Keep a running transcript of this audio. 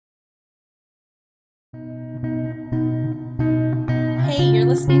you're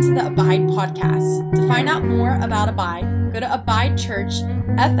listening to the Abide podcast. To find out more about Abide, go to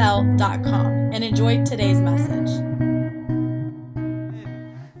abidechurchfl.com and enjoy today's message.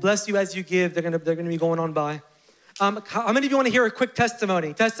 Bless you as you give. They're gonna be going on by. How many of you want to hear a quick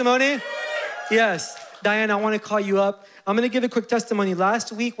testimony? Testimony? Yes. Diana, I want to call you up. I'm going to give a quick testimony.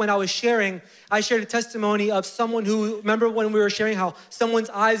 Last week when I was sharing, I shared a testimony of someone who, remember when we were sharing how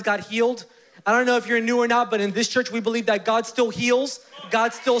someone's eyes got healed? I don't know if you're new or not, but in this church, we believe that God still heals,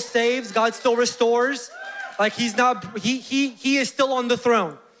 God still saves, God still restores. Like he is still on the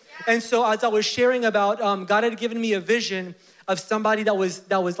throne. And so as I was sharing about, God had given me a vision of somebody that was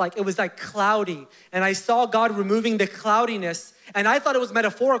like, it was like cloudy. And I saw God removing the cloudiness. And I thought it was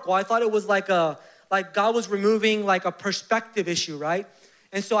metaphorical. I thought it was like God was removing like a perspective issue, right?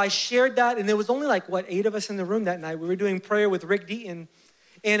 And so I shared that, and there was only 8 of us in the room that night. We were doing prayer with Rick Deaton.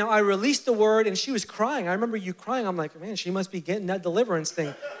 And I released the word, and she was crying. I remember you crying. I'm like, man, she must be getting that deliverance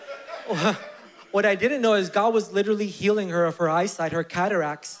thing. What I didn't know is God was literally healing her of her eyesight, her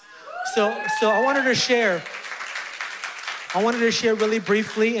cataracts. So I wanted to share really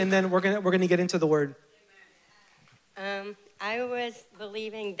briefly, and then we're gonna get into the word. I was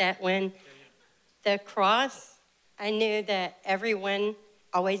believing that when the cross, I knew that everyone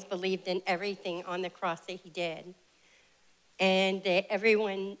always believed in everything on the cross that he did. And that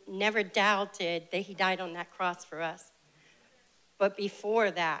everyone never doubted that he died on that cross for us. But before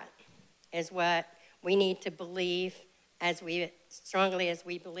that is what we need to believe as strongly as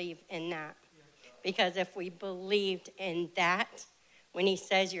we believe in that. Because if we believed in that, when he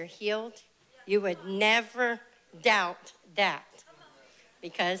says you're healed, you would never doubt that.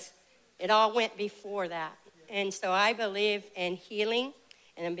 Because it all went before that. And so I believe in healing,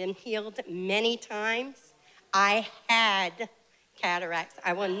 and I've been healed many times. I had cataracts.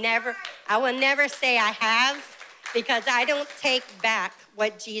 I will never say I have, because I don't take back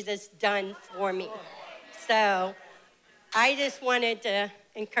what Jesus done for me. So I just wanted to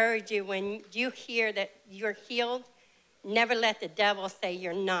encourage you, when you hear that you're healed, never let the devil say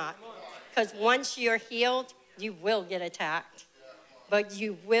you're not. Because once you're healed, you will get attacked. But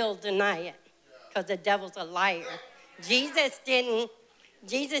you will deny it, because the devil's a liar. Jesus didn't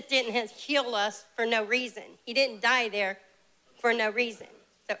heal us for no reason. He didn't die there for no reason.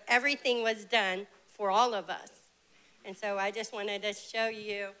 So everything was done for all of us. And so I just wanted to show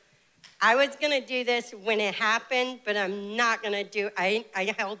you, I was going to do this when it happened, but I'm not going to do it.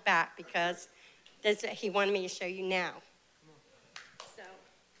 I held back because he wanted me to show you now. So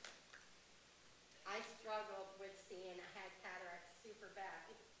I struggled with seeing. I had cataracts super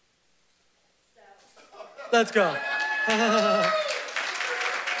bad. So. Let's go.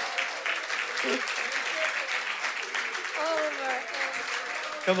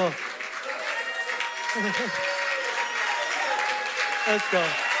 Come on. Let's go.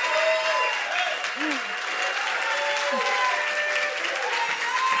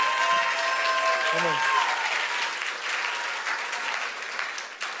 Come on.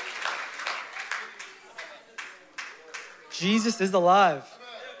 Jesus is alive,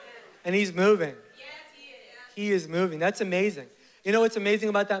 and he's moving. He is moving. That's amazing. You know what's amazing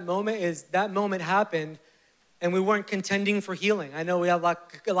about that moment is that moment happened, and we weren't contending for healing. I know we have a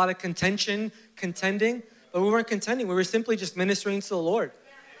lot of contending, but we weren't contending. We were simply just ministering to the Lord.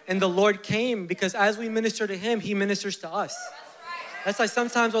 And the Lord came, because as we minister to him, he ministers to us. That's like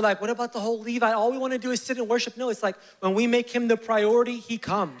sometimes we're like, what about the whole Levite? All we want to do is sit and worship. No, it's like when we make him the priority, he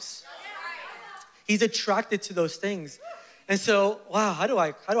comes. He's attracted to those things. And so, wow, how do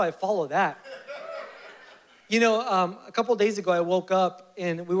I follow that? You know, a couple of days ago, I woke up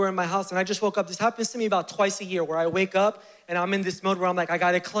and we were in my house, and I just woke up. This happens to me about twice a year, where I wake up and I'm in this mode where I'm like, I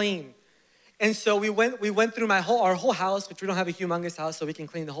gotta clean. And so we went through our whole house, which we don't have a humongous house, so we can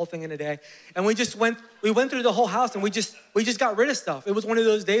clean the whole thing in a day. And we went through the whole house, and we just got rid of stuff. It was one of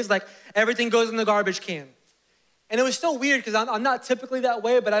those days like everything goes in the garbage can. And it was so weird, because I'm not typically that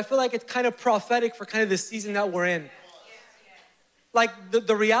way, but I feel like it's kind of prophetic for kind of the season that we're in. Like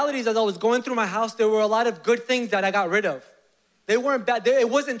the reality is, as I was going through my house, there were a lot of good things that I got rid of. They weren't bad. It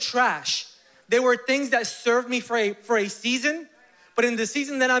wasn't trash. They were things that served me for a season, but in the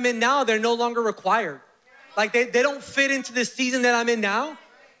season that I'm in now, they're no longer required. Like they don't fit into the season that I'm in now.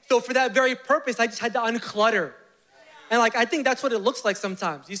 So for that very purpose, I just had to unclutter. And I think that's what it looks like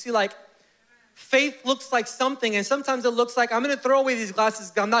sometimes. You see, faith looks like something, and sometimes it looks like I'm gonna throw away these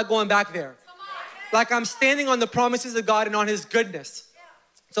glasses, I'm not going back there. Like I'm standing on the promises of God and on his goodness.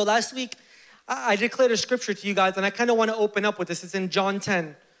 So last week, I declared a scripture to you guys, and I kind of want to open up with this. It's in John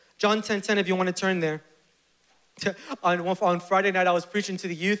 10. John 10:10, if you want to turn there. On Friday night, I was preaching to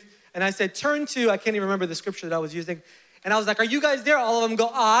the youth, and I said, turn to, I can't even remember the scripture that I was using. And I was like, are you guys there? All of them go,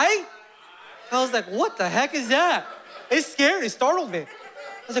 I? I was like, what the heck is that? It scared, it startled me.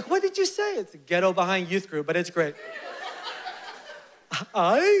 I was like, what did you say? It's a ghetto behind youth group, but it's great.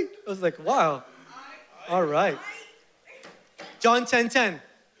 I was like, wow. All right. John 10:10.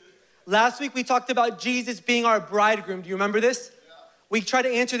 Last week we talked about Jesus being our bridegroom. Do you remember this? We try to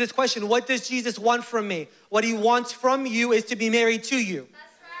answer this question. What does Jesus want from me? What he wants from you is to be married to you.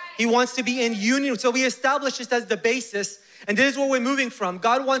 He wants to be in union. So we established this as the basis. And this is where we're moving from.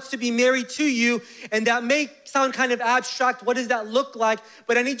 God wants to be married to you. And that may sound kind of abstract. What does that look like?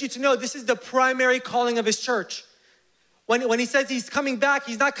 But I need you to know this is the primary calling of his church. When he says he's coming back,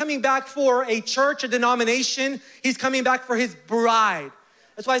 he's not coming back for a church, a denomination. He's coming back for his bride.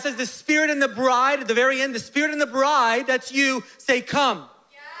 That's why it says the Spirit and the bride, at the very end, the Spirit and the bride, that's you, say come.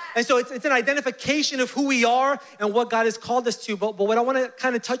 Yes. And so it's an identification of who we are and what God has called us to. But what I want to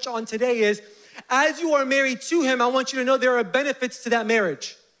kind of touch on today is, as you are married to him, I want you to know there are benefits to that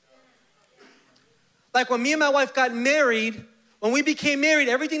marriage. Like when me and my wife got married, when we became married,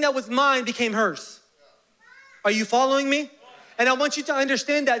 everything that was mine became hers. Are you following me? And I want you to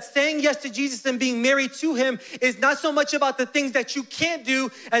understand that saying yes to Jesus and being married to him is not so much about the things that you can't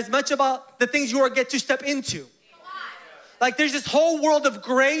do as much about the things you are get to step into. Like there's this whole world of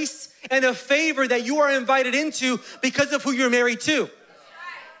grace and of favor that you are invited into because of who you're married to.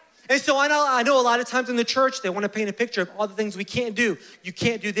 And so I know a lot of times in the church, they want to paint a picture of all the things we can't do. You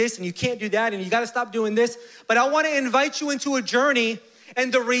can't do this and you can't do that and you got to stop doing this. But I want to invite you into a journey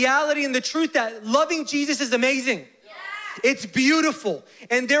and the reality and the truth that loving Jesus is amazing. It's beautiful.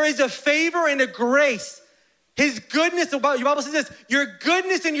 And there is a favor and a grace. His goodness, your Bible says this, your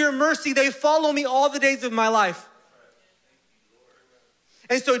goodness and your mercy, they follow me all the days of my life.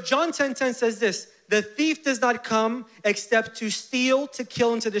 And so John 10:10 says this, the thief does not come except to steal, to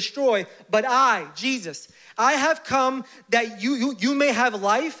kill, and to destroy. But I, Jesus, I have come that you may have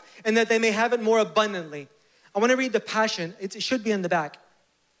life and that they may have it more abundantly. I want to read the Passion. It should be in the back.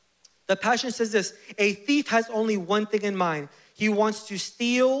 The Passion says this, a thief has only one thing in mind. He wants to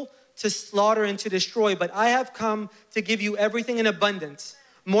steal, to slaughter, and to destroy. But I have come to give you everything in abundance,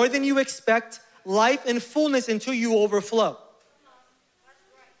 more than you expect, life in fullness until you overflow.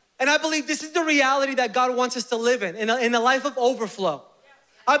 And I believe this is the reality that God wants us to live in a life of overflow.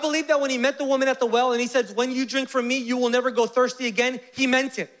 I believe that when he met the woman at the well and he said, when you drink from me, you will never go thirsty again, he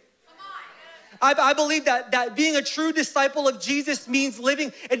meant it. I believe that being a true disciple of Jesus means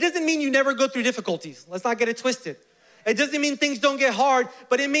living. It doesn't mean you never go through difficulties. Let's not get it twisted. It doesn't mean things don't get hard,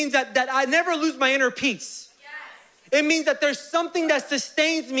 but it means that I never lose my inner peace. Yes. It means that there's something that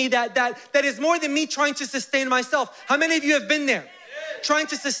sustains me that is more than me trying to sustain myself. How many of you have been there? Yes. Trying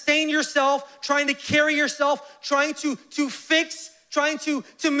to sustain yourself, trying to carry yourself, trying to fix, trying to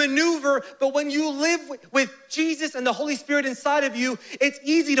maneuver. But when you live with Jesus and the Holy Spirit inside of you, it's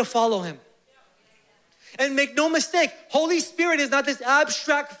easy to follow him. And make no mistake, Holy Spirit is not this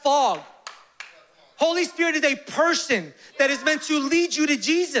abstract fog. Holy Spirit is a person that is meant to lead you to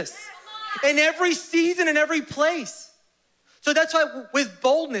Jesus in every season and every place. So that's why with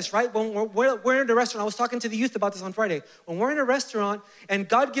boldness, right? When we're in a restaurant, I was talking to the youth about this on Friday. When we're in a restaurant and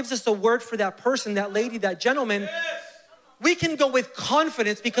God gives us a word for that person, that lady, that gentleman, we can go with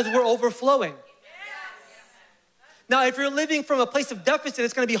confidence because we're overflowing. Now, if you're living from a place of deficit,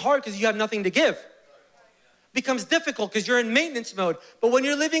 it's going to be hard because you have nothing to give. Becomes difficult because you're in maintenance mode. But when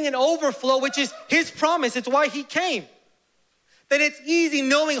you're living in overflow, which is his promise, it's why he came, then it's easy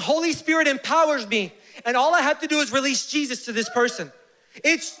knowing Holy Spirit empowers me. And all I have to do is release Jesus to this person.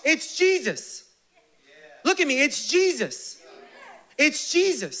 It's Jesus. Look at me, it's Jesus. It's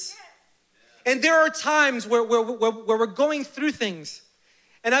Jesus. And there are times where we're going through things.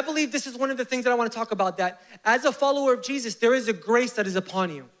 And I believe this is one of the things that I want to talk about, that as a follower of Jesus, there is a grace that is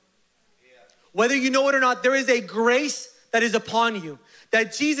upon you. Whether you know it or not, there is a grace that is upon you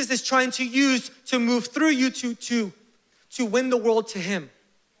that Jesus is trying to use to move through you to win the world to him.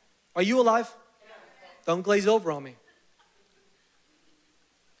 Are you alive? Don't glaze over on me.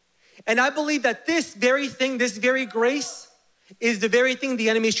 And I believe that this very thing, this very grace, is the very thing the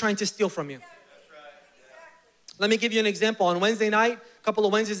enemy is trying to steal from you. Let me give you an example. On Wednesday night, a couple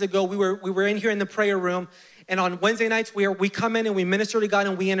of Wednesdays ago, we were in here in the prayer room. And on Wednesday nights, we come in and we minister to God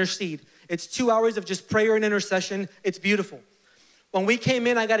and we intercede. It's 2 hours of just prayer and intercession. It's beautiful. When we came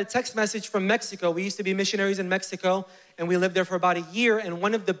in, I got a text message from Mexico. We used to be missionaries in Mexico, and we lived there for about a year. And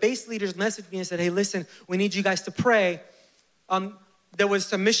one of the base leaders messaged me and said, hey, listen, we need you guys to pray. There was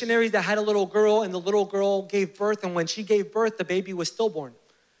some missionaries that had a little girl, and the little girl gave birth. And when she gave birth, the baby was stillborn.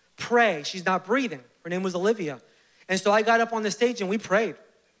 Pray. She's not breathing. Her name was Olivia. And so I got up on the stage and we prayed.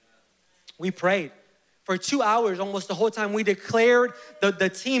 We prayed for 2 hours, almost the whole time we declared, the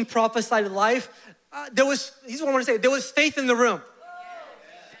team prophesied life. Here's what I want to say, there was faith in the room.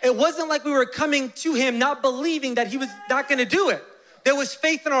 It wasn't like we were coming to him not believing that he was not going to do it. There was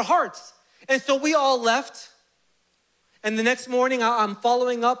faith in our hearts. And so we all left. And the next morning I'm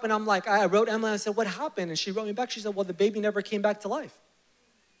following up and I'm like, I wrote Emily, I said, what happened? And she wrote me back. She said, well, the baby never came back to life.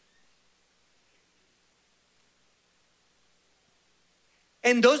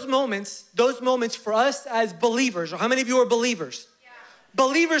 And those moments for us as believers, or how many of you are believers? Yeah.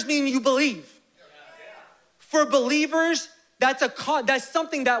 Believers mean you believe. Yeah. For believers, that's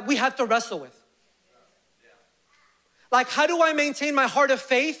something that we have to wrestle with. Yeah. Like, how do I maintain my heart of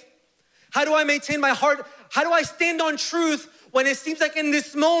faith? How do I maintain my heart? How do I stand on truth when it seems like in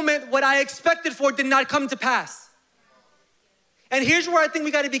this moment what I expected for did not come to pass? And here's where I think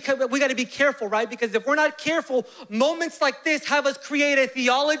we got to be careful, right? Because if we're not careful, moments like this have us create a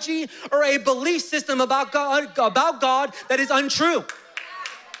theology or a belief system about God that is untrue.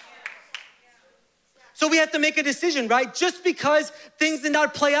 So we have to make a decision, right? Just because things did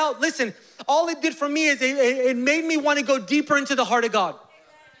not play out, listen, all it did for me is it made me want to go deeper into the heart of God.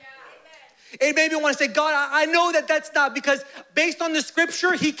 It made me want to say, God, I know that that's not, because based on the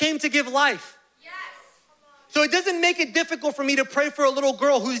scripture, he came to give life. So it doesn't make it difficult for me to pray for a little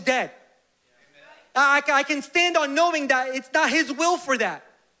girl who's dead. I can stand on knowing that it's not his will for that.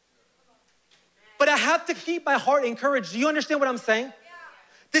 But I have to keep my heart encouraged. Do you understand what I'm saying?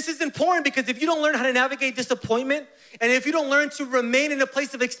 This is important because if you don't learn how to navigate disappointment, and if you don't learn to remain in a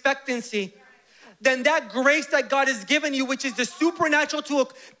place of expectancy, then that grace that God has given you, which is the supernatural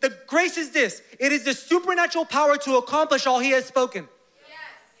the grace is this. It is the supernatural power to accomplish all he has spoken.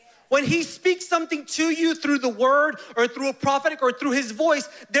 When he speaks something to you through the word or through a prophetic or through his voice,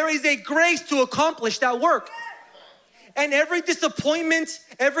 there is a grace to accomplish that work. And every disappointment,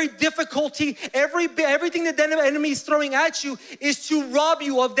 every difficulty, everything that the enemy is throwing at you is to rob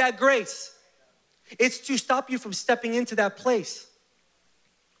you of that grace. It's to stop you from stepping into that place.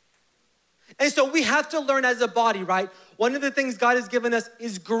 And so we have to learn as a body, right? One of the things God has given us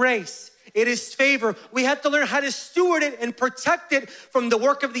is grace. It is favor. We have to learn how to steward it and protect it from the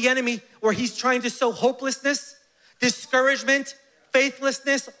work of the enemy where he's trying to sow hopelessness, discouragement,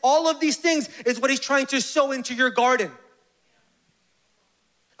 faithlessness. All of these things is what he's trying to sow into your garden.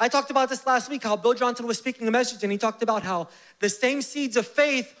 I talked about this last week, how Bill Johnson was speaking a message and he talked about how the same seeds of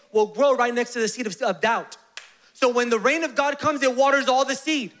faith will grow right next to the seed of doubt. So when the rain of God comes, it waters all the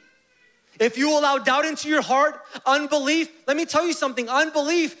seed. If you allow doubt into your heart, unbelief, let me tell you something,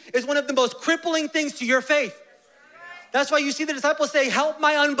 unbelief is one of the most crippling things to your faith. That's why you see the disciples say, help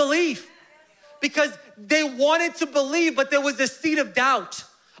my unbelief. Because they wanted to believe, but there was a seed of doubt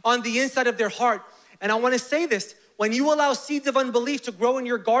on the inside of their heart. And I want to say this, when you allow seeds of unbelief to grow in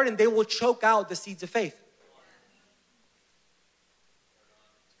your garden, they will choke out the seeds of faith.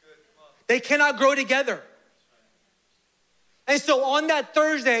 They cannot grow together. And so on that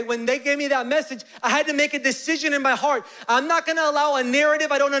Thursday, when they gave me that message, I had to make a decision in my heart. I'm not going to allow a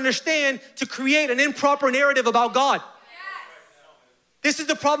narrative I don't understand to create an improper narrative about God. This is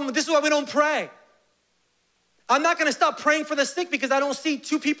the problem. This is why we don't pray. I'm not going to stop praying for the sick because I don't see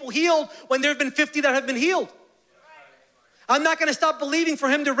 2 people healed when there have been 50 that have been healed. I'm not going to stop believing for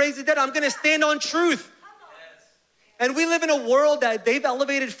him to raise the dead. I'm going to stand on truth. And we live in a world that they've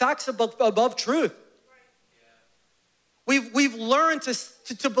elevated facts above truth. We've learned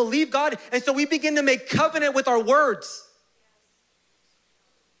to believe God, and so we begin to make covenant with our words.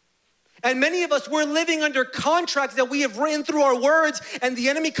 And many of us, we're living under contracts that we have written through our words, and the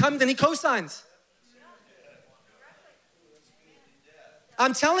enemy comes and he cosigns.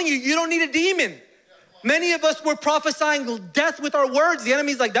 I'm telling you, you don't need a demon. Many of us were prophesying death with our words. The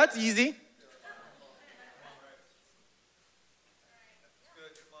enemy's like, that's easy.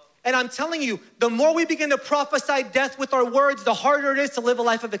 And I'm telling you, the more we begin to prophesy death with our words, the harder it is to live a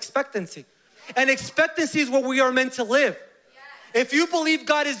life of expectancy. And expectancy is where we are meant to live. If you believe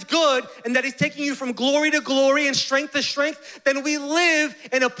God is good and that he's taking you from glory to glory and strength to strength, then we live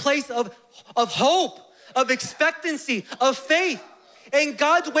in a place of hope, of expectancy, of faith. And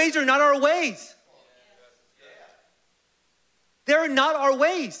God's ways are not our ways. They're not our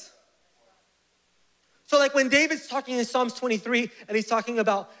ways. So like when David's talking in Psalms 23 and he's talking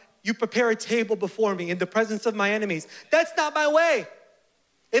about, you prepare a table before me in the presence of my enemies. That's not my way.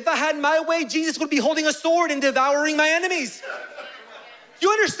 If I had my way, Jesus would be holding a sword and devouring my enemies.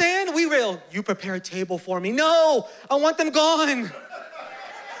 You understand? You prepare a table for me. No, I want them gone.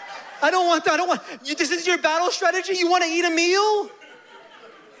 I don't want that. This is your battle strategy? You want to eat a meal?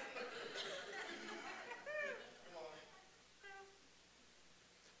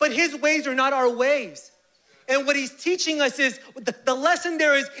 But his ways are not our ways. And what he's teaching us is, the lesson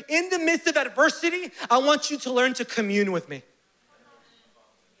there is, in the midst of adversity, I want you to learn to commune with me.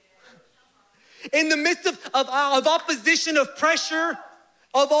 In the midst of opposition, of pressure,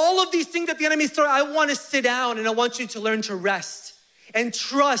 of all of these things that the enemy throws, I want to sit down and I want you to learn to rest and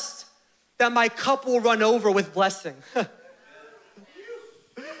trust that my cup will run over with blessing.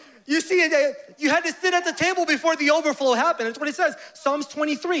 You see, you had to sit at the table before the overflow happened. That's what it says. Psalms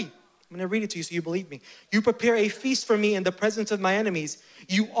 23. I'm going to read it to you so you believe me. You prepare a feast for me in the presence of my enemies.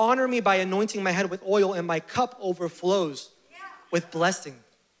 You honor me by anointing my head with oil, and my cup overflows with blessing.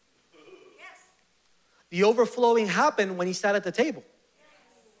 The overflowing happened when he sat at the table.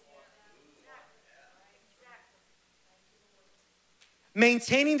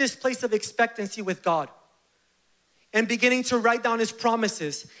 Maintaining this place of expectancy with God and beginning to write down his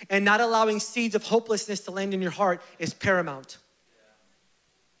promises and not allowing seeds of hopelessness to land in your heart is paramount.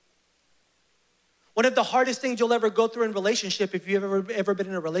 One of the hardest things you'll ever go through in relationship, if you've ever been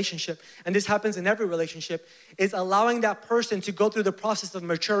in a relationship, and this happens in every relationship, is allowing that person to go through the process of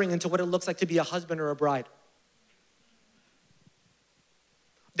maturing into what it looks like to be a husband or a bride.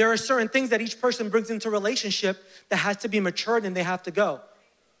 There are certain things that each person brings into a relationship that has to be matured and they have to go.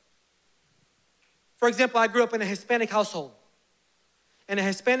 For example, I grew up in a Hispanic household. In a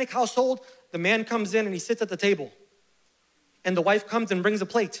Hispanic household, the man comes in and he sits at the table. And the wife comes and brings a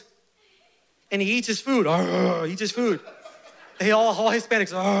plate. And he eats his food. Eats his food. They all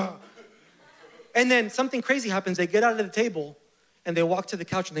Hispanics. And then something crazy happens. They get out of the table and they walk to the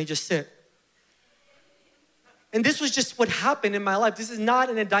couch and they just sit. And this was just what happened in my life. This is not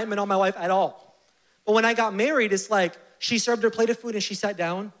an indictment on my wife at all. But when I got married, it's like she served her plate of food and she sat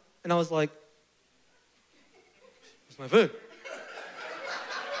down. And I was like, where's my food?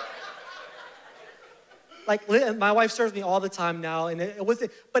 Like, my wife serves me all the time now. And it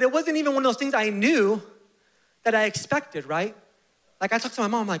wasn't even one of those things I knew that I expected, right? Like, I talked to my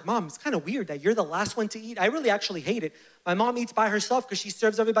mom, I'm like, Mom, it's kind of weird that you're the last one to eat. I really actually hate it. My mom eats by herself because she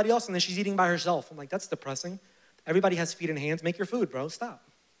serves everybody else and then she's eating by herself. I'm like, that's depressing. Everybody has feet and hands. Make your food, bro. Stop.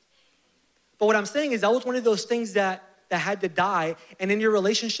 But what I'm saying is that was one of those things that had to die. And in your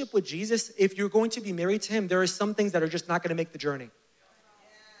relationship with Jesus, if you're going to be married to him, there are some things that are just not going to make the journey.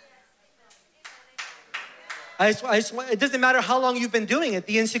 It doesn't matter how long you've been doing it.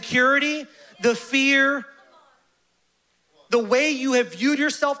 The insecurity, the fear, the way you have viewed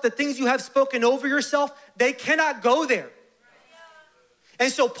yourself, the things you have spoken over yourself, they cannot go there.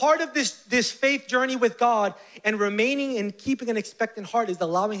 And so part of this faith journey with God and remaining and keeping an expectant heart is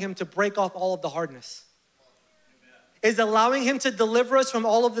allowing him to break off all of the hardness. Is allowing him to deliver us from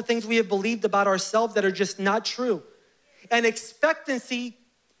all of the things we have believed about ourselves that are just not true. And expectancy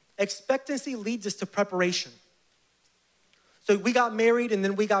leads us to preparation. So we got married and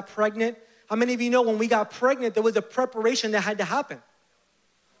then we got pregnant. How many of you know when we got pregnant, there was a preparation that had to happen?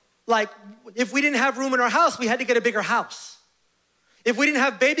 Like, if we didn't have room in our house, we had to get a bigger house. If we didn't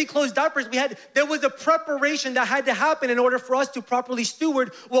have baby clothes, diapers, there was a preparation that had to happen in order for us to properly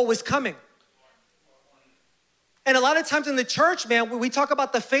steward what was coming. And a lot of times in the church, man, we talk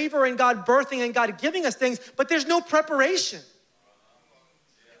about the favor and God birthing and God giving us things, but there's no preparation.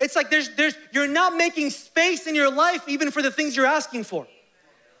 It's like you're not making space in your life even for the things you're asking for.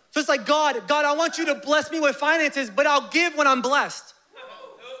 So it's like, God, I want you to bless me with finances, but I'll give when I'm blessed.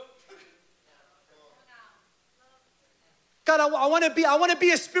 God, I want to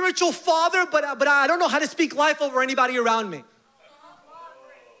be a spiritual father, but I don't know how to speak life over anybody around me.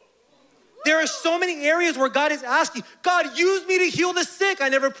 There are so many areas where God is asking, God, use me to heal the sick. I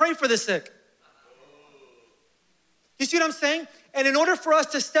never pray for the sick. You see what I'm saying? And in order for us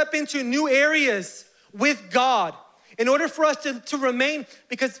to step into new areas with God, in order for us to remain,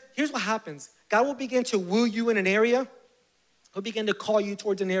 because here's what happens. God will begin to woo you in an area. He'll begin to call you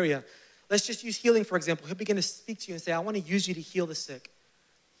towards an area. Let's just use healing, for example. He'll begin to speak to you and say, I want to use you to heal the sick.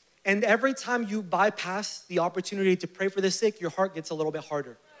 And every time you bypass the opportunity to pray for the sick, your heart gets a little bit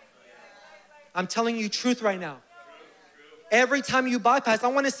harder. I'm telling you truth right now. Every time you bypass, I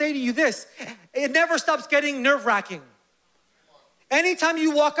want to say to you this, it never stops getting nerve-wracking. Anytime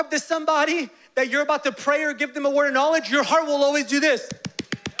you walk up to somebody that you're about to pray or give them a word of knowledge, your heart will always do this.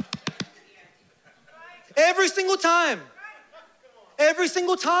 Every single time. Every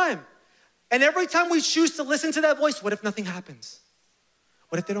single time. And every time we choose to listen to that voice, what if nothing happens?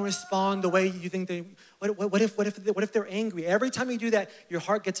 What if they don't respond the way you think they, what if they're angry? Every time you do that, your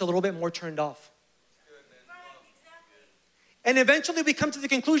heart gets a little bit more turned off. And eventually we come to the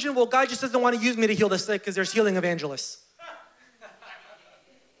conclusion, well, God just doesn't want to use me to heal the sick because there's healing evangelists.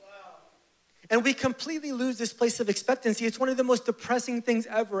 And we completely lose this place of expectancy. It's one of the most depressing things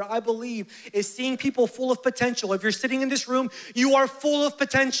ever, I believe, is seeing people full of potential. If you're sitting in this room, you are full of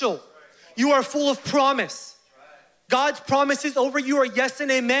potential. You are full of promise. God's promises over you are yes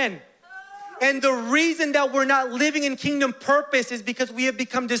and amen. And the reason that we're not living in kingdom purpose is because we have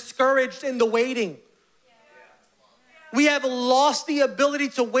become discouraged in the waiting. We have lost the ability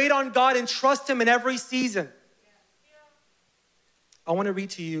to wait on God and trust Him in every season. I want to read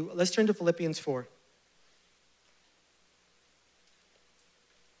to you. Let's turn to Philippians 4.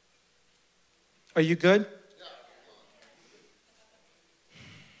 Are you good?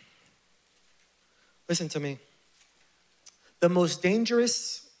 Listen to me. The most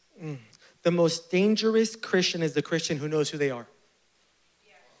dangerous Christian is the Christian who knows who they are.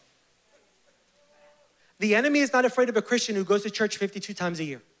 The enemy is not afraid of a Christian who goes to church 52 times a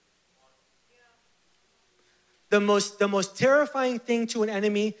year. The most terrifying thing to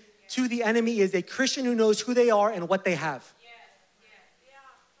the enemy is a Christian who knows who they are and what they have.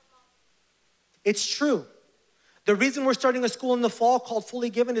 It's true. The reason we're starting a school in the fall called Fully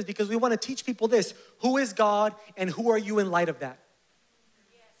Given is because we want to teach people this. Who is God and who are you in light of that?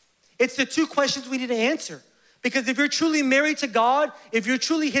 It's the two questions we need to answer. Because if you're truly married to God, if you're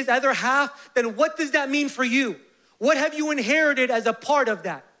truly His other half, then what does that mean for you? What have you inherited as a part of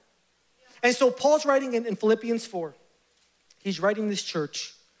that? And so Paul's writing in Philippians 4. He's writing this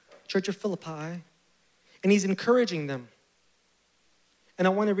church of Philippi, and he's encouraging them. And I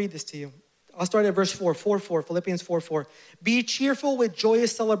want to read this to you. I'll start at verse 4, Philippians 4:4. Be cheerful with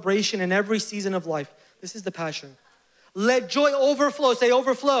joyous celebration in every season of life. This is the Passion. Let joy overflow. Say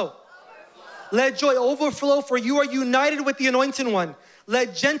overflow. Let joy overflow, for you are united with the Anointed One.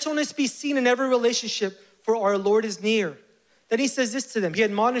 Let gentleness be seen in every relationship, for our Lord is near. Then he says this to them. He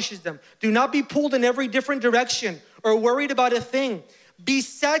admonishes them. Do not be pulled in every different direction or worried about a thing. Be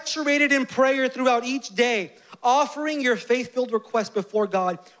saturated in prayer throughout each day, offering your faith-filled requests before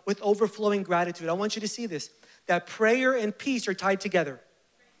God with overflowing gratitude. I want you to see this, that prayer and peace are tied together.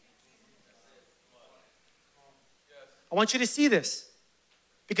 I want you to see this.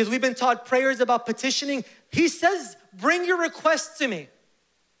 Because we've been taught prayer is about petitioning. He says, bring your requests to me.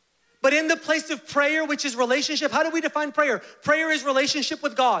 But in the place of prayer, which is relationship, how do we define prayer? Prayer is relationship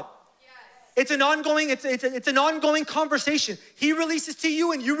with God. Yes. It's an ongoing conversation. He releases to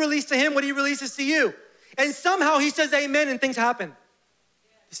you and you release to Him what He releases to you. And somehow He says amen and things happen.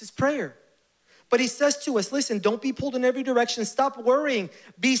 Yes. This is prayer. But He says to us, listen, don't be pulled in every direction. Stop worrying.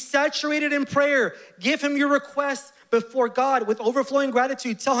 Be saturated in prayer. Give Him your requests before God with overflowing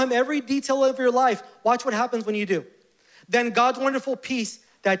gratitude. Tell Him every detail of your life. Watch what happens when you do. Then God's wonderful peace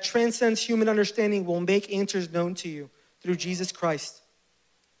that transcends human understanding will make answers known to you through Jesus Christ.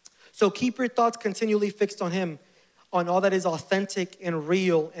 So keep your thoughts continually fixed on Him, on all that is authentic and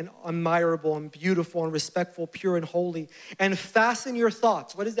real and admirable and beautiful and respectful, pure and holy. And fasten your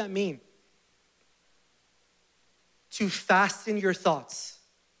thoughts. What does that mean? To fasten your thoughts.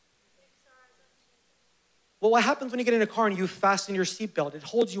 Well, what happens when you get in a car and you fasten your seatbelt? It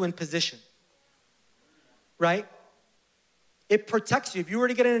holds you in position, right? It protects you. If you were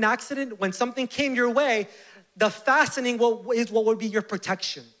to get in an accident, when something came your way, the fastening is what would be your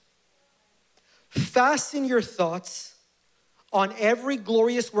protection. Fasten your thoughts on every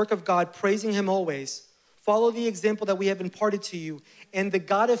glorious work of God, praising Him always. Follow the example that we have imparted to you, and the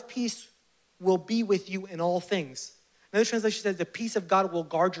God of peace will be with you in all things. Another translation says, the peace of God will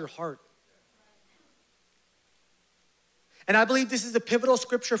guard your heart. And I believe this is a pivotal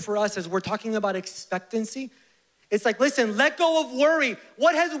scripture for us as we're talking about expectancy. It's like, listen, let go of worry.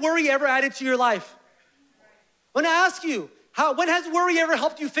 What has worry ever added to your life? I want to ask you, when has worry ever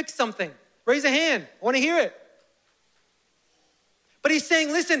helped you fix something? Raise a hand. I want to hear it. But he's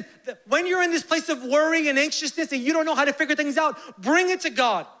saying, listen, when you're in this place of worry and anxiousness and you don't know how to figure things out, bring it to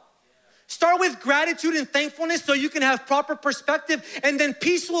God. Start with gratitude and thankfulness so you can have proper perspective, and then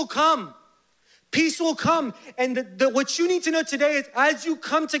peace will come. Peace will come. And what you need to know today is as you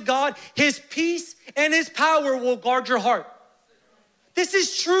come to God, His peace and His power will guard your heart. This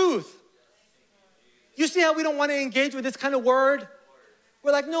is truth. You see how we don't want to engage with this kind of word?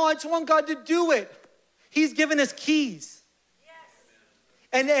 We're like, no, I just want God to do it. He's given us keys.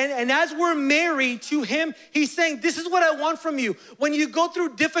 And as we're married to Him, He's saying, this is what I want from you. When you go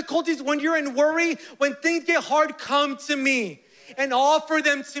through difficulties, when you're in worry, when things get hard, come to me and offer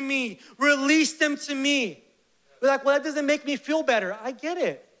them to me. Release them to me. We're like, well, that doesn't make me feel better. I get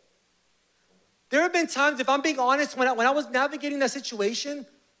it. There have been times, if I'm being honest, when I was navigating that situation,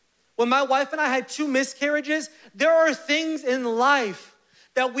 when my wife and I had 2 miscarriages, there are things in life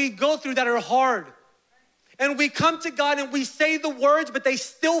that we go through that are hard. And we come to God and we say the words, but they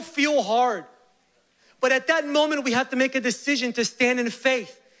still feel hard. But at that moment, we have to make a decision to stand in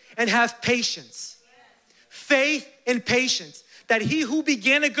faith and have patience. Faith and patience. That he who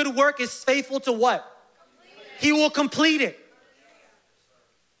began a good work is faithful to what? He will complete it.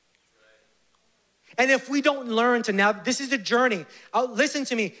 And if we don't learn to now, this is a journey. Listen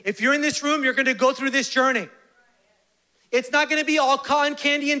to me. If you're in this room, you're going to go through this journey. It's not going to be all cotton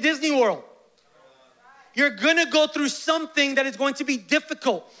candy in Disney World. You're going to go through something that is going to be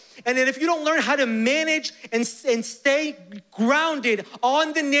difficult. And then if you don't learn how to manage and stay grounded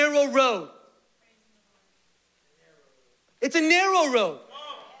on the narrow road, it's a narrow road.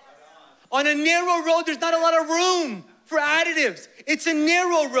 On a narrow road, there's not a lot of room for additives. It's a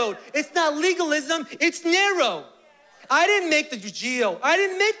narrow road. It's not legalism, it's narrow. I didn't make the geo. I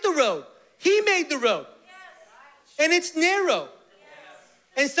didn't make the road. He made the road. And it's narrow.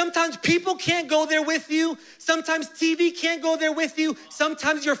 And sometimes people can't go there with you. Sometimes TV can't go there with you.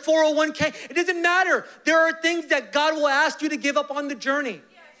 Sometimes your 401k. It doesn't matter. There are things that God will ask you to give up on the journey.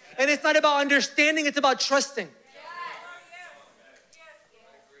 And it's not about understanding, it's about trusting.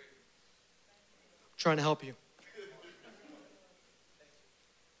 Trying to help you.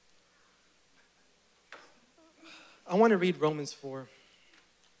 I want to read Romans 4.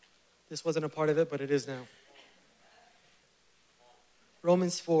 This wasn't a part of it, but it is now.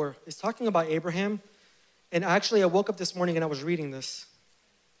 Romans 4 is talking about Abraham. And actually, I woke up this morning and I was reading this.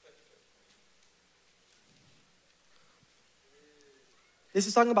 This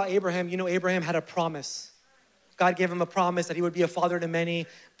is talking about Abraham. You know, Abraham had a promise. God gave him a promise that he would be a father to many.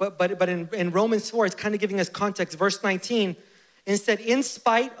 But in Romans 4, it's kind of giving us context. Verse 19, instead, in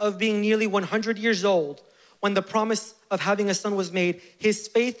spite of being nearly 100 years old, when the promise of having a son was made, his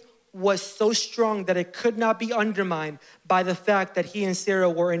faith was so strong that it could not be undermined by the fact that he and Sarah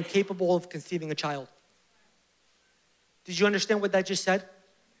were incapable of conceiving a child. Did you understand what that just said?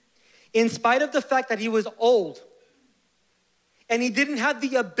 In spite of the fact that he was old and he didn't have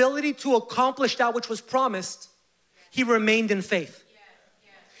the ability to accomplish that which was promised, he remained in faith.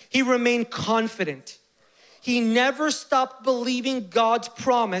 He remained confident. He never stopped believing God's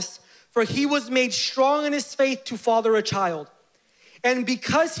promise, for he was made strong in his faith to father a child. And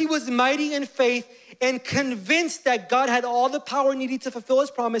because he was mighty in faith and convinced that God had all the power needed to fulfill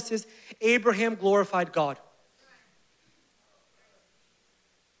his promises, Abraham glorified God.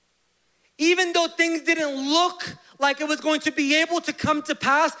 Even though things didn't look like it was going to be able to come to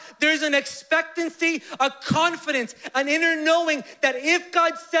pass, there's an expectancy, a confidence, an inner knowing that if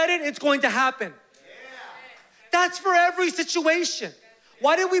God said it, it's going to happen. That's for every situation.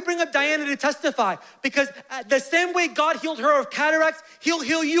 Why did we bring up Diana to testify? Because the same way God healed her of cataracts, he'll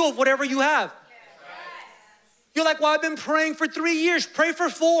heal you of whatever you have. You're like, well, I've been praying for 3 years. Pray for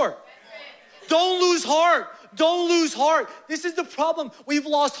 4. Don't lose heart. Don't lose heart. This is the problem. We've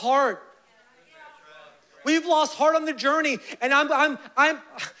lost heart. We've lost heart on the journey, and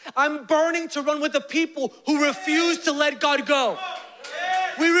I'm burning to run with the people who refuse to let God go.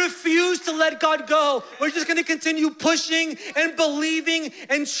 We refuse to let God go. We're just going to continue pushing and believing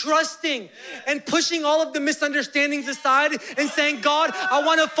and trusting and pushing all of the misunderstandings aside and saying, God, I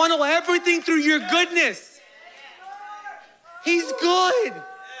want to funnel everything through your goodness. He's good.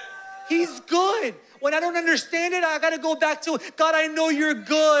 He's good. When I don't understand it, I got to go back to, God, I know you're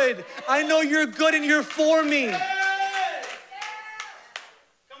good. I know you're good and you're for me.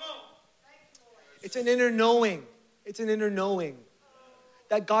 It's an inner knowing. It's an inner knowing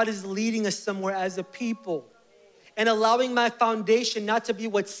that God is leading us somewhere as a people and allowing my foundation not to be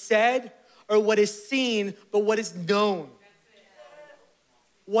what's said or what is seen, but what is known.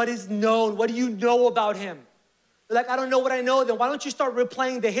 What is known? What do you know about him? You're like, I don't know what I know. Then why don't you start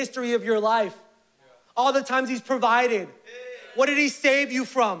replaying the history of your life? All the times he's provided. What did he save you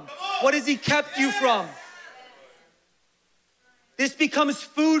from? What has he kept you from? This becomes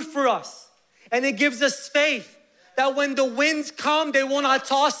food for us. And it gives us faith that when the winds come, they will not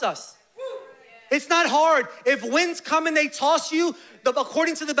toss us. It's not hard. If winds come and they toss you,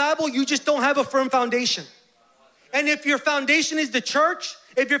 according to the Bible, you just don't have a firm foundation. And if your foundation is the church,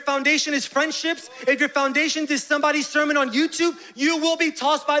 if your foundation is friendships, if your foundation is somebody's sermon on YouTube, you will be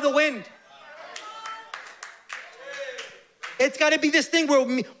tossed by the wind. It's got to be this thing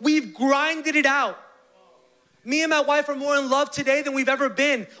where we've grinded it out. Me and my wife are more in love today than we've ever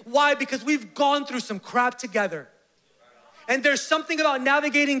been. Why? Because we've gone through some crap together. And there's something about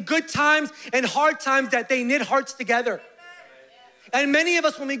navigating good times and hard times that they knit hearts together. And many of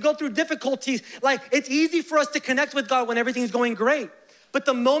us, when we go through difficulties, like it's easy for us to connect with God when everything's going great. But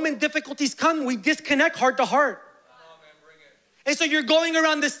the moment difficulties come, we disconnect heart to heart. And so you're going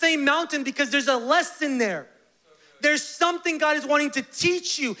around the same mountain because there's a lesson there. There's something God is wanting to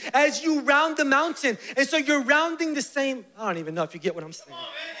teach you as you round the mountain. And so you're rounding the same, I don't even know if you get what I'm saying.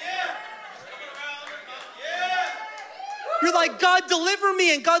 You're like, God, deliver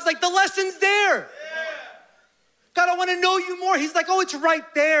me. And God's like, the lesson's there. God, I want to know you more. He's like, oh, it's right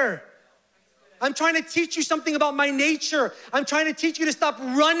there. I'm trying to teach you something about my nature. I'm trying to teach you to stop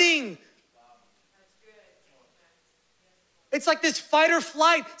running. It's like this fight or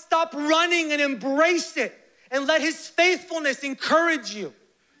flight. Stop running and embrace it. And let his faithfulness encourage you.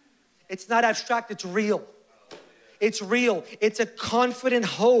 It's not abstract, it's real. It's real. It's a confident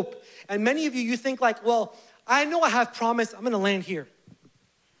hope. And many of you, you think like, well, I know I have promise. I'm going to land here.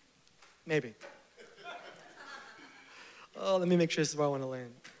 Maybe. Oh, let me make sure this is where I want to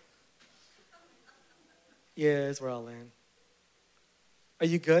land. Yeah, it's where I'll land. Are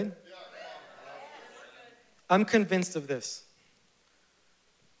you good? I'm convinced of this.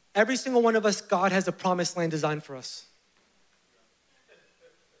 Every single one of us, God has a promised land designed for us.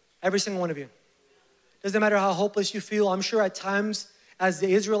 Every single one of you. Doesn't matter how hopeless you feel. I'm sure at times, as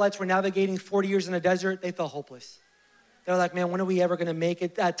the Israelites were navigating 40 years in a desert, they felt hopeless. They were like, man, when are we ever going to make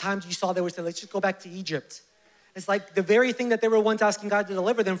it? At times you saw they were saying, let's just go back to Egypt. It's like the very thing that they were once asking God to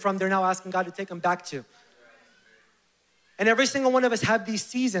deliver them from, they're now asking God to take them back to. And every single one of us have these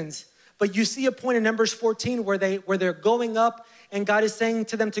seasons. But you see a point in Numbers 14 where they're going up and God is saying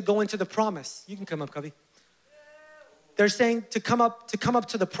to them to go into the promise. You can come up, Covey. They're saying to come up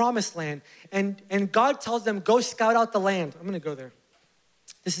to the promised land. And God tells them, go scout out the land. I'm going to go there.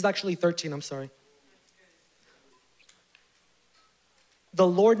 This is actually 13, I'm sorry. The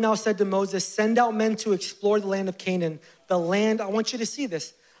Lord now said to Moses, send out men to explore the land of Canaan. The land, I want you to see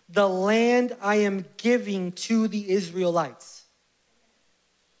this. The land I am giving to the Israelites.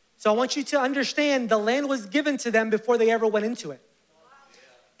 So I want you to understand the land was given to them before they ever went into it.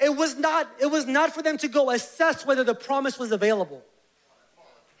 It was not for them to go assess whether the promise was available.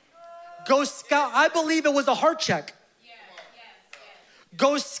 Go scout. I believe it was a heart check.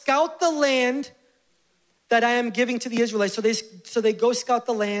 Go scout the land that I am giving to the Israelites. So they go scout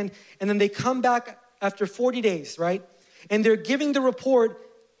the land, and then they come back after 40 days, right? And they're giving the report,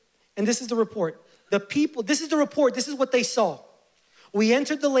 and this is the report. This is the report, this is what they saw. We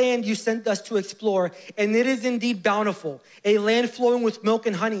entered the land you sent us to explore, and it is indeed bountiful, a land flowing with milk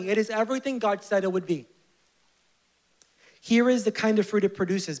and honey. It is everything God said it would be. Here is the kind of fruit it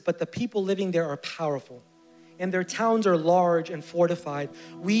produces, but the people living there are powerful, and their towns are large and fortified.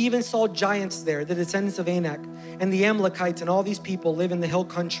 We even saw giants there, the descendants of Anak, and the Amalekites, and all these people live in the hill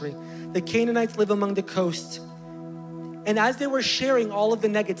country. The Canaanites live among the coasts. And as they were sharing all of the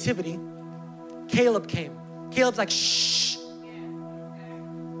negativity, Caleb came. Caleb's like, shh.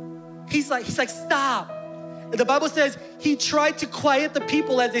 He's like, stop. And the Bible says he tried to quiet the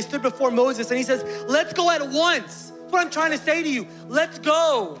people as they stood before Moses. And he says, let's go at once. That's what I'm trying to say to you. Let's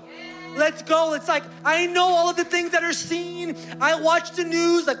go. Let's go. It's like, I know all of the things that are seen. I watch the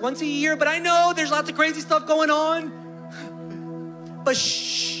news like once a year, but I know there's lots of crazy stuff going on. But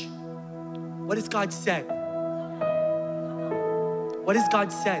shh. What has God said? What has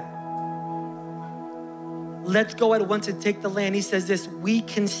God said? Let's go at once and take the land. He says this, we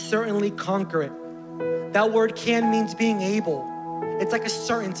can certainly conquer it. That word can means being able. It's like a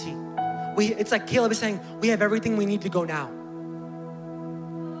certainty. It's like Caleb is saying, we have everything we need to go now.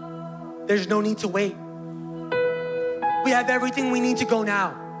 There's no need to wait. We have everything we need to go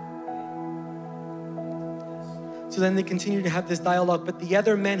now. So then they continue to have this dialogue, but the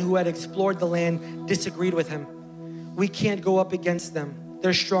other men who had explored the land disagreed with him. We can't go up against them.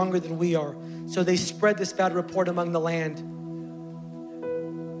 They're stronger than we are. So they spread this bad report among the land.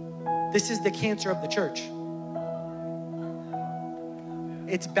 This is the cancer of the church.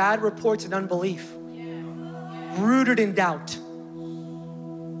 It's bad reports and unbelief, rooted in doubt.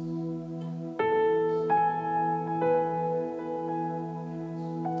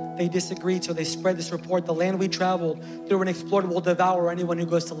 They disagreed, so they spread this report. The land we traveled through and explored will devour anyone who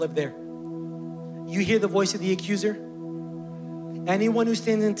goes to live there. You hear the voice of the accuser? Anyone who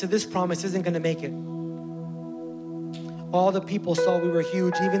stands into this promise isn't going to make it. All the people saw we were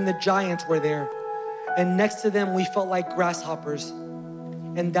huge. Even the giants were there. And next to them, we felt like grasshoppers.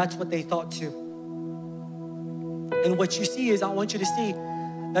 And that's what they thought too. And what you see is, I want you to see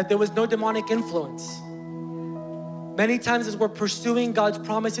that there was no demonic influence. Many times as we're pursuing God's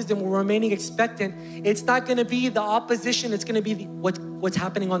promises and we're remaining expectant, it's not going to be the opposition. It's going to be what's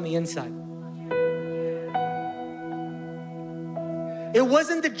happening on the inside. It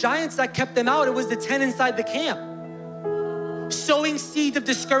wasn't the giants that kept them out. It was the 10 inside the camp. Sowing seeds of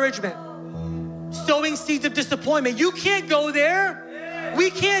discouragement. Sowing seeds of disappointment. You can't go there. We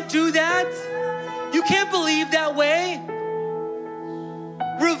can't do that. You can't believe that way.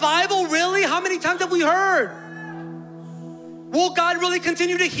 Revival, really? How many times have we heard? Will God really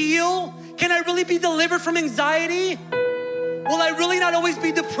continue to heal? Can I really be delivered from anxiety? Will I really not always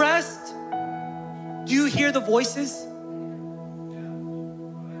be depressed? Do you hear the voices?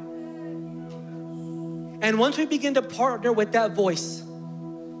 And once we begin to partner with that voice,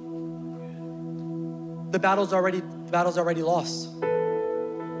 the battle's already lost.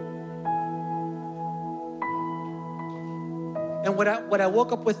 And what I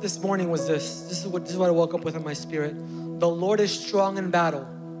woke up with this morning was this. This is what I woke up with in my spirit. The Lord is strong in battle,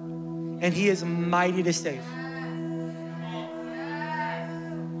 and He is mighty to save.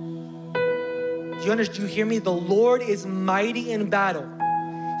 Do you hear me? The Lord is mighty in battle.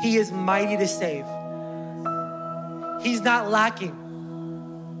 He is mighty to save. He's not lacking.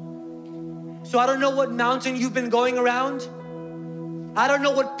 So I don't know what mountain you've been going around. I don't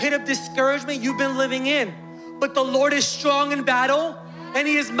know what pit of discouragement you've been living in. But the Lord is strong in battle, and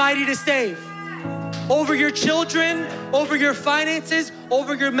He is mighty to save. Over your children, over your finances,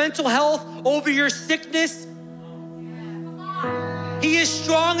 over your mental health, over your sickness. He is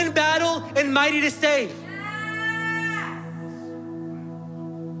strong in battle and mighty to save.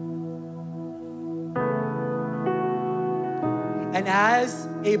 And as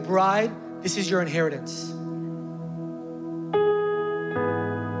a bride, this is your inheritance.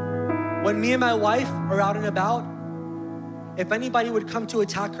 When me and my wife are out and about, if anybody would come to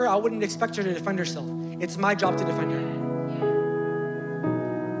attack her, I wouldn't expect her to defend herself. It's my job to defend her.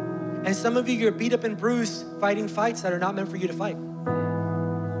 And some of you, you're beat up and bruised fighting fights that are not meant for you to fight.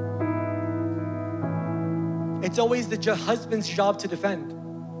 It's always the husband's job to defend.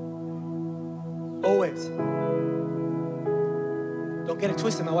 Always. Don't get it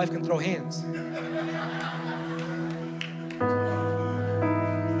twisted, my wife can throw hands.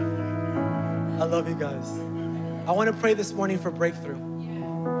 I love you guys. I want to pray this morning for breakthrough.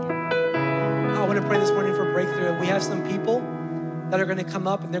 I want to pray this morning for breakthrough. We have some people that are going to come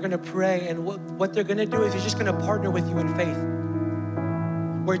up and they're going to pray, and what they're going to do is they're just going to partner with you in faith.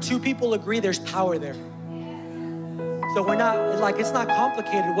 Where two people agree, there's power there. So we're not, like, it's not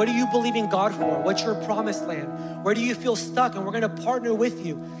complicated. What are you believing God for? What's your promised land? Where do you feel stuck? And we're going to partner with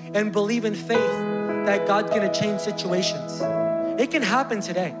you and believe in faith that God's going to change situations. It can happen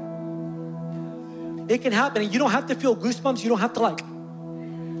today. It can happen. And you don't have to feel goosebumps. You don't have to it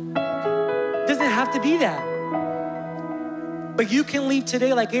doesn't have to be that. But you can leave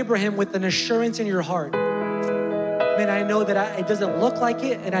today like Abraham with an assurance in your heart. Man, I know that it doesn't look like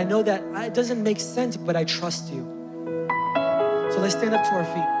it, and I know that it doesn't make sense, but I trust you. So let's stand up to our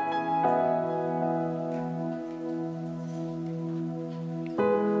feet.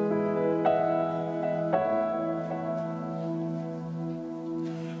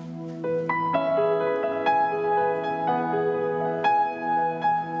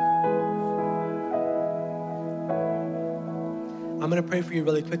 I'm going to pray for you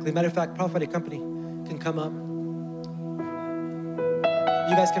really quickly. Matter of fact, Prophetic Company can come up.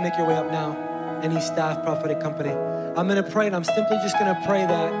 You guys can make your way up now. Any staff, Prophetic Company. I'm going to pray, and I'm simply just going to pray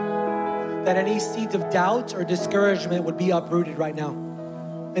that any seeds of doubt or discouragement would be uprooted right now,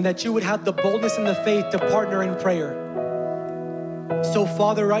 and that you would have the boldness and the faith to partner in prayer. So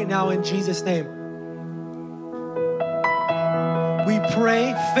Father, right now in Jesus' name, we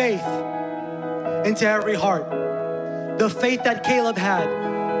pray faith into every heart. The faith that Caleb had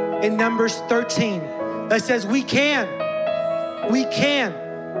in Numbers 13 that says we can.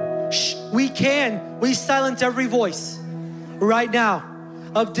 We silence every voice right now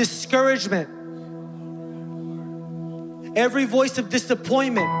of discouragement, every voice of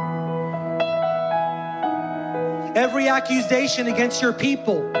disappointment, every accusation against your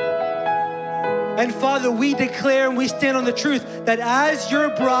people. And Father, we declare and we stand on the truth that as your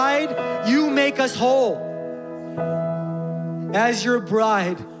bride, you make us whole. As your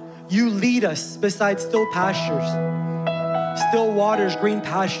bride, you lead us beside still pastures, still waters, green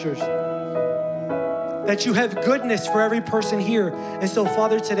pastures. That you have goodness for every person here. And so,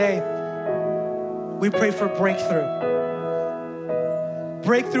 Father, today, we pray for breakthrough.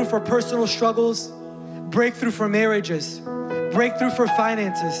 Breakthrough for personal struggles, breakthrough for marriages, breakthrough for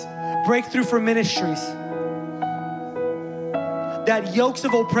finances, breakthrough for ministries. That yokes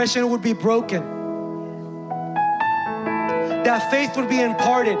of oppression would be broken. That faith would be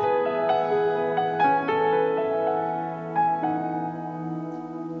imparted.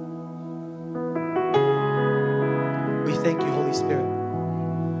 We thank you, Holy Spirit.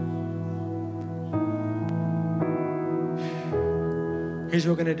 Here's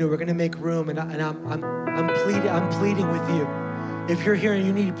what we're gonna do. We're gonna make room, and I'm pleading with you. If you're here and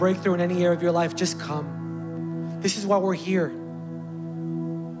you need breakthrough in any area of your life, just come. This is why we're here.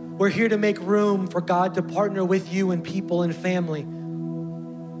 We're here to make room for God to partner with you and people and family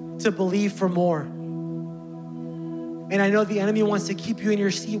to believe for more. And I know the enemy wants to keep you in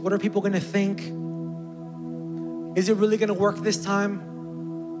your seat. What are people gonna think? Is it really gonna work this time?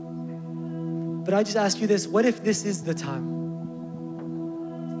 But I just ask you this, what if this is the time?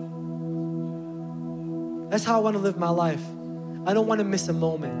 That's how I wanna live my life. I don't wanna miss a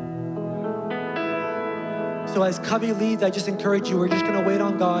moment. So as Covey leads, I just encourage you, we're just gonna wait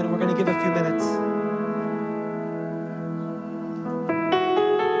on God and we're gonna give a few minutes.